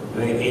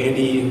 I think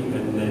Andy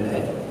and then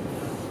Ed.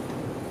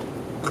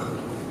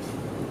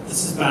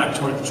 This is back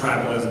toward the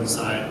tribalism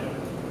side.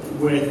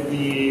 With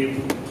the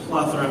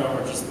plethora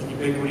or just the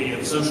ubiquity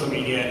of social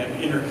media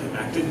and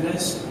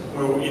interconnectedness,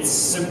 where it's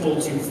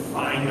simple to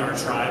find our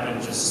tribe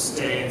and just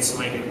stay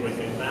insulated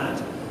within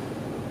that.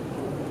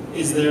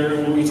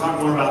 Will we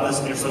talk more about this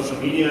in your social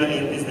media?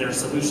 Is there a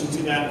solution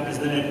to that? Because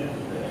then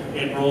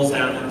it rolls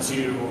down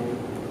into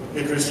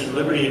the Christian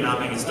liberty not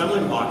being a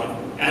stumbling block.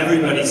 If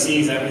everybody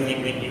sees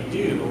everything that you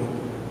do,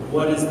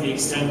 what is the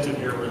extent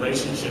of your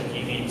relationship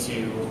you need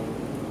to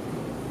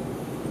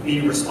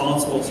be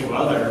responsible to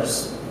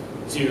others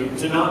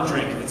to not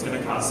drink if it's going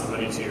to cause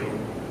somebody to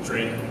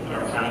drink or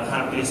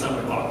have be a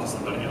stumbling block to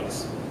somebody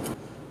else?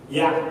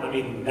 Yeah, I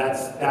mean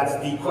that's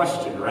the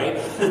question, right?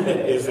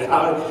 Is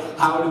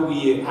how do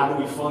we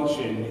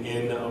function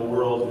in a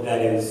world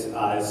that is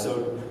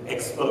so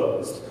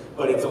exposed,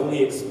 but it's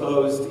only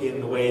exposed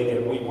in the way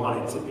that we want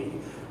it to be.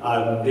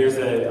 There's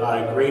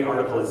a great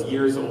article, it's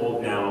years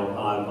old now,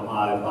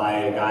 by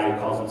a guy who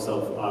calls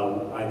himself,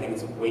 I think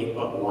it's Wait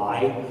But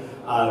Lie,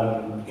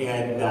 and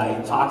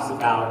he talks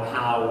about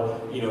how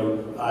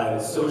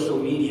social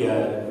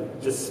media,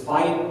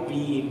 despite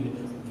being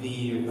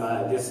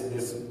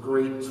this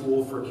great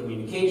tool for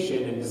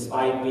communication, and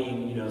despite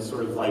being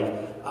sort of like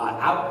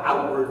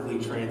outwardly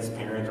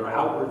transparent or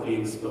outwardly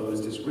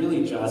exposed, is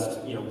really just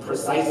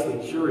precisely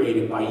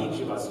curated by each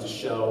of us to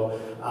show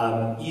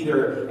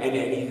either, and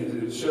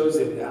it shows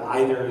it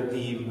either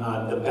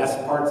the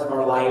best parts of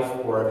our life,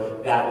 or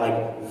that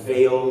like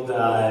veiled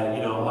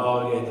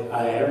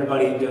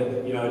everybody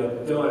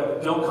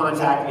don't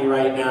contact me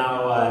right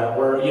now,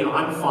 or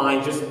I'm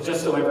fine,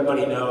 just so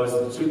everybody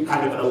knows, to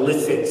kind of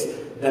elicit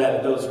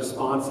those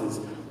responses,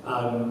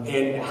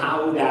 and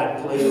how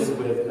that plays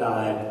with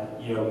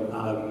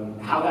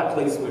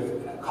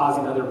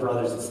causing other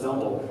brothers to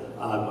stumble.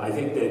 I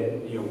think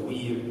that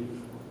we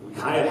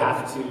kind of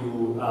have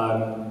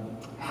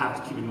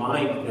to keep in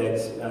mind that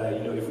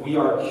if we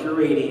are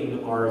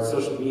curating our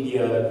social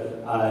media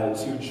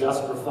to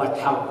just reflect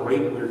how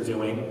great we're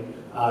doing,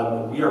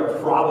 we are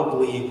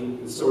probably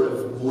sort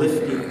of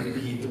lifting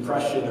the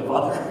depression of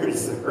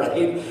others,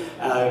 right?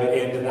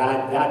 And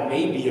that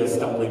may be a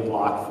stumbling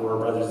block for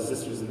brothers and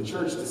sisters in the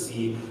church to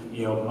see,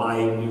 my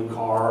new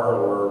car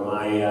or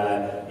my,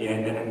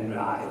 and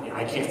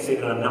I can't say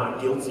that I'm not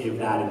guilty of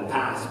that in the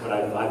past, but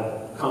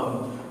I've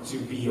come to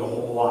be a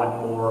whole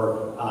lot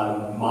more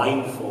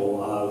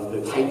mindful of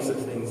the types of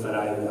things that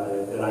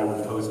I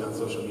would post on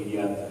social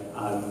media,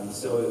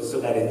 so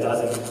that it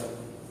doesn't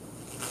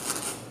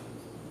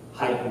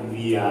heighten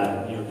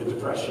the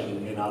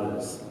depression in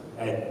others.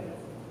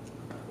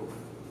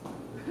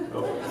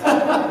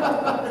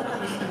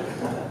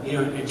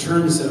 In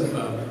terms of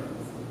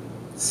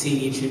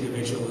seeing each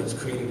individual as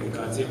created in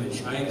God's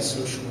image, I had a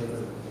social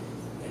worker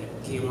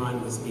that came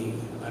on with me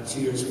about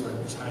 2 years before I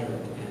retired,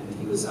 and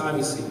he was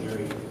obviously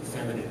very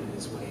feminine in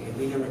his way, and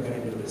we never got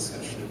into a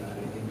discussion about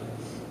anything, but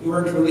he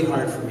worked really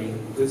hard for me,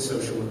 good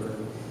social worker,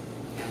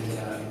 and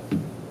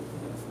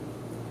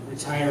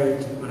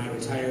when I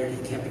retired,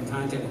 he kept in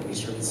contact with me,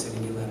 started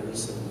sending me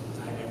letters,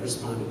 and I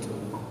responded to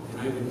him,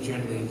 and I would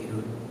generally,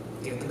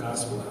 get the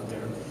gospel out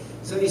there.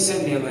 So he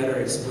sent me a letter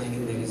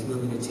explaining that he's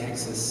moving to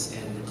Texas,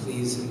 and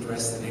please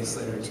address the next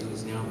letter to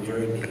his now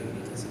married name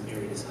because he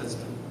married his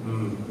husband.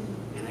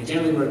 And I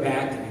generally wrote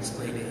back and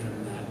explained to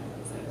him that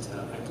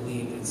I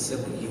believe in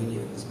civil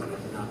unions, but I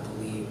do not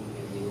believe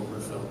in the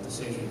Oberfeld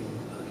decision.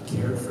 I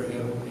cared for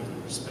him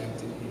and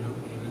respected, him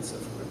and so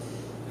forth.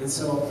 And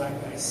so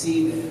I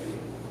see that,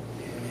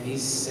 and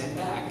he's sent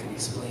back and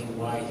explained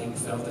why he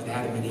felt that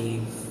Adam and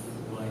Eve,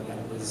 why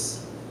that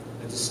was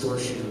a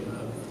distortion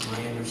of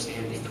my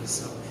understanding.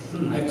 So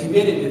I've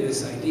committed to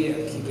this idea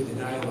of keeping the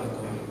dialogue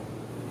going,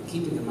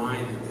 keeping in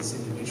mind that this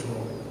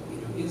individual,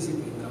 is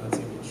in God's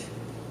image.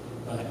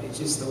 But it's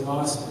just the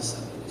lostness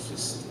of it.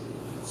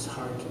 It's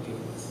hard to deal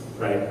with.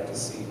 Right. To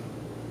see.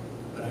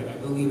 But I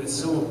believe it's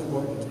so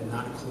important to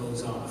not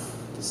close off,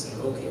 to say,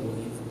 okay, well,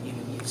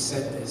 you've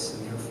said this,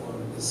 and therefore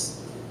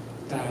this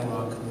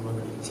dialogue can no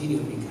longer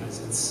continue because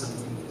it's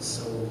something that is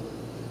so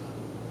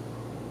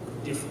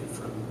different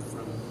from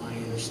my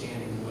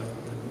understanding of what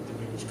the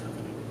marriage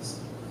covenant is.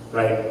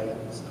 Right.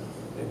 So,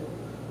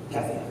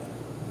 Kathy?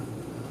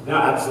 No,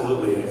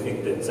 absolutely. I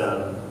think that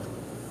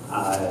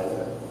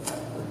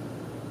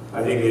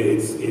I think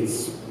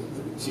it's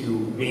to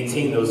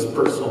maintain those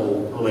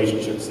personal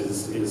relationships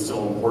is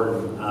so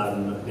important.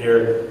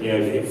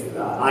 If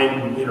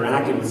I'm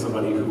interacting with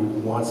somebody who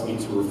wants me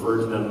to refer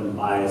to them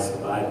by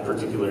a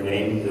particular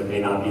name that may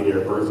not be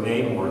their birth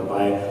name or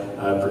by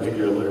a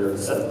particular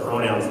set of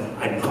pronouns,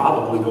 I'm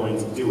probably going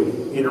to do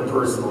it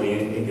interpersonally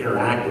and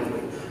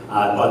interactively.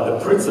 But the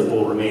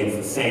principle remains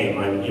the same.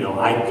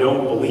 I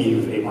don't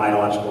believe a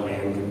biological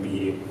man can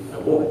be a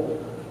woman.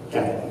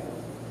 Okay.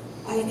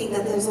 I think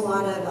that there's a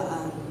lot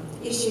of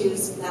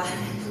issues that,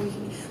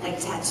 like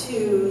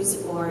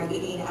tattoos or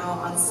eating out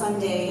on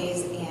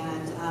Sundays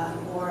and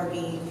or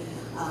being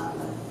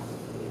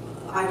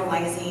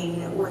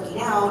idolizing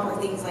working out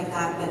or things like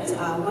that. But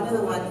one of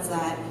the ones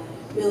that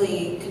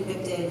really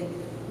convicted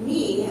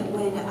me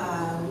when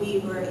we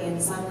were in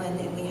Sunland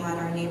and we had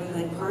our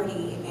neighborhood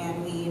party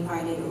and we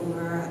invited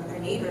over our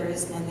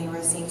neighbors and they were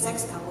a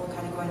same-sex couple,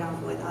 kind of going off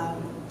with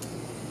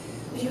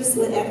he was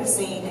what Ed was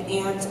saying,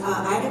 and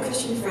I had a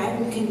Christian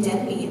friend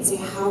condemn me and say,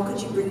 how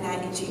could you bring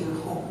that into your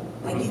home?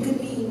 Like, you can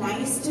be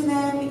nice to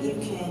them, you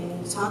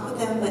can talk with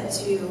them, but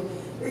to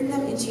bring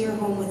them into your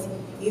home with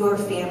your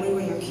family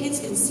where your kids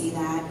can see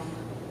that,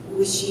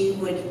 which you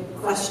would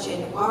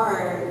question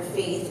our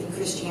faith in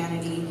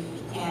Christianity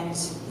and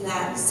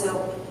that.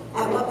 So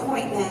at what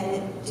point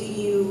then do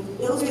you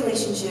build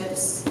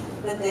relationships,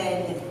 but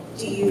then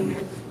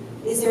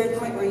is there a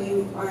point where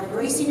you are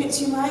embracing it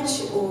too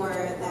much or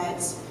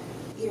that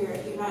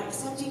you're not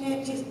accepting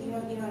it? You know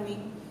what I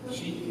mean?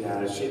 She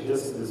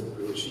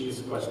used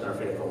to question our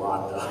faith a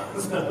lot,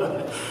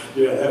 though.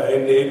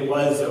 And it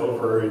was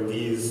over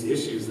these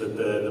issues that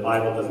the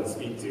Bible doesn't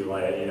speak to.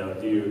 Like,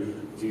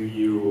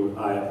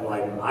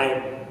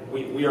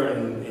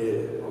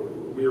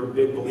 we are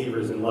big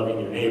believers in loving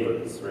your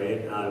neighbors,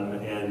 right?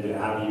 And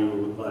how do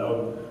you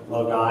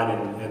love God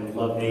and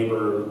love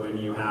neighbor when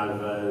you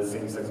have a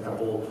same-sex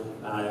couple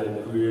who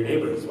are your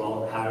neighbors?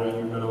 Well, how are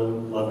you going to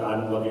love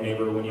God and love your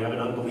neighbor when you have an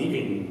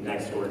unbelieving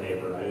next-door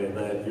neighbor? Right?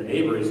 Your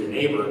neighbor is your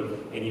neighbor,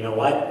 and you know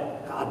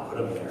what? God put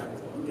them there.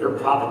 They're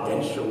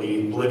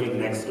providentially living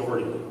next door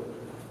to you.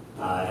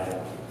 I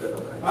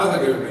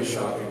think it would be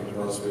shocking to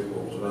most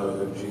people to know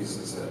that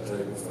Jesus had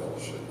table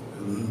fellowship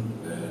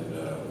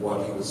and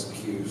what he was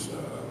accused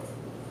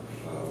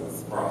of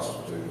with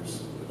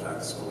prostitutes and the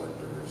tax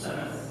collectors,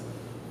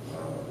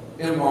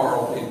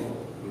 immoral people.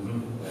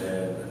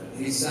 And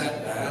he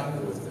sat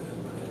down with them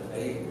and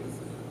ate with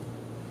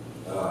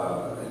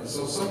them. And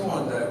so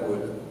someone that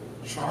would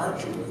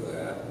charge you with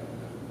that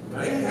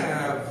may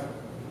have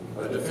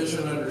a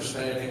deficient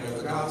understanding of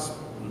the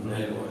gospel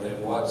and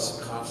what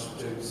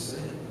constitutes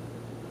sin.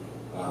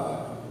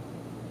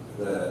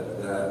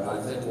 That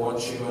I think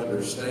once you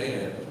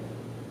understand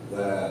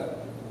that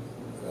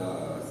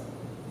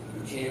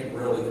you can't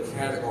really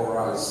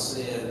categorize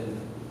sin.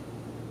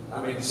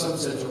 I mean, some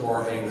sins are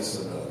more heinous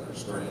than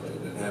others,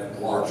 granted, and have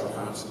larger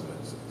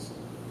consequences.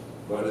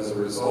 But as a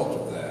result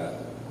of that,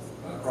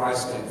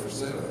 Christ came for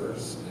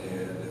sinners,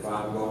 and if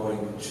I'm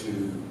going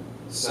to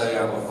say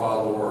I'm a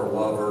follower,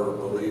 lover,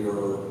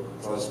 believer,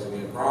 trusting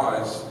in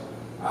Christ,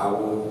 I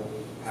will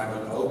have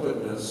an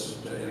openness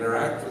to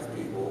interact with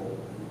people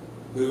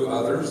who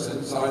others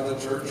inside the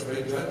church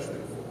may judge me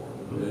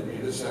for. And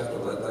you just have to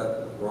let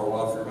that roll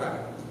off your back.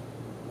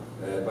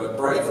 But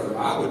pray for them.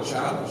 I would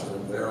challenge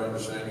them, their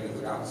understanding of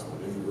the gospel.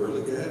 Do you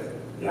really get it?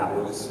 Yeah. Do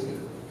you really see it?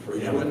 Or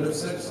you wouldn't have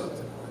said something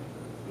like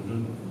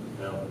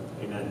that. No,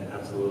 amen,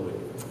 absolutely.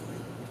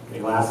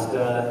 Any last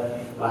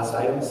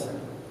items?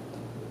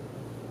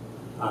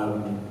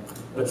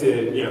 But just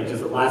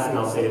the last thing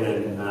I'll say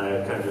then,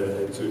 kind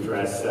of to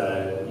address,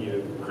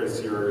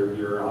 Chris,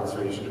 your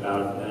observation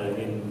about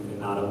in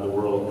not of the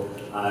world.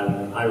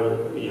 I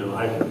would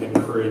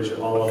encourage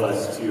all of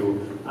us to,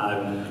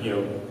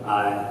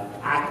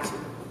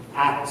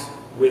 act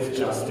with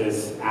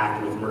justice,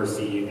 act with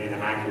mercy, and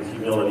act with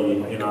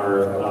humility in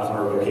our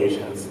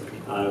vocations.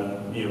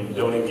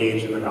 Don't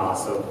engage in the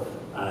gossip.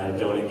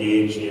 Don't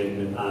engage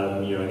in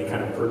any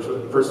kind of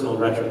personal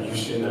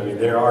retribution. I mean,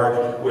 there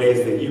are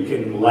ways that you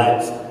can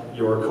let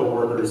your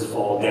coworkers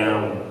fall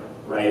down,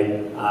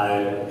 right?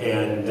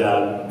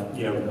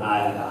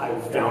 I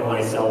found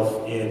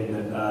myself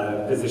in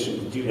a position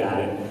to do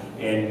that,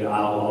 and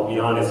I'll be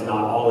honest,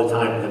 not all the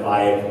time have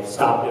I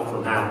stopped it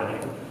from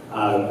happening.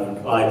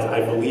 But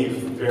I believe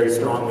very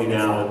strongly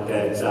now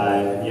that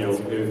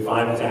if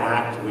I'm to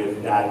act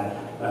with that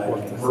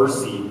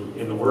mercy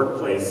in the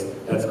workplace,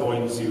 that's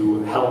going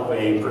to help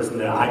a person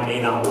that I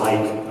may not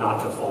like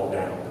not to fall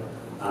down.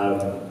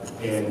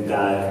 And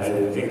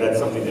I think that's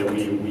something that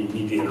we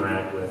need to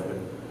interact with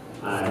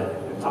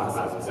and talk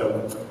about.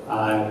 So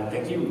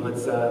thank you.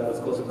 Let's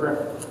close in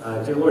prayer.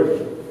 Dear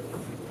Lord,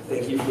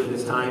 thank you for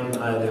this time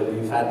that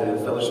we've had the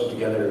fellowship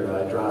together,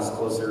 draw us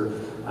closer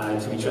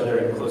to each other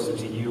and closer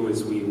to you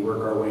as we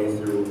work our way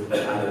through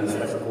these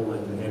ethical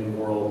and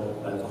moral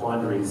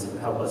quandaries.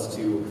 Help us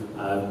to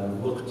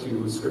look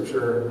to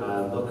Scripture,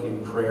 look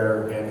in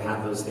prayer, and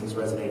have those things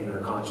resonate in our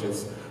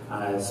conscience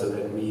so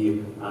that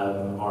we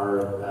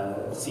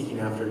are seeking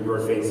after your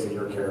face and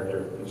your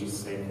character. In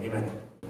Jesus' name, amen.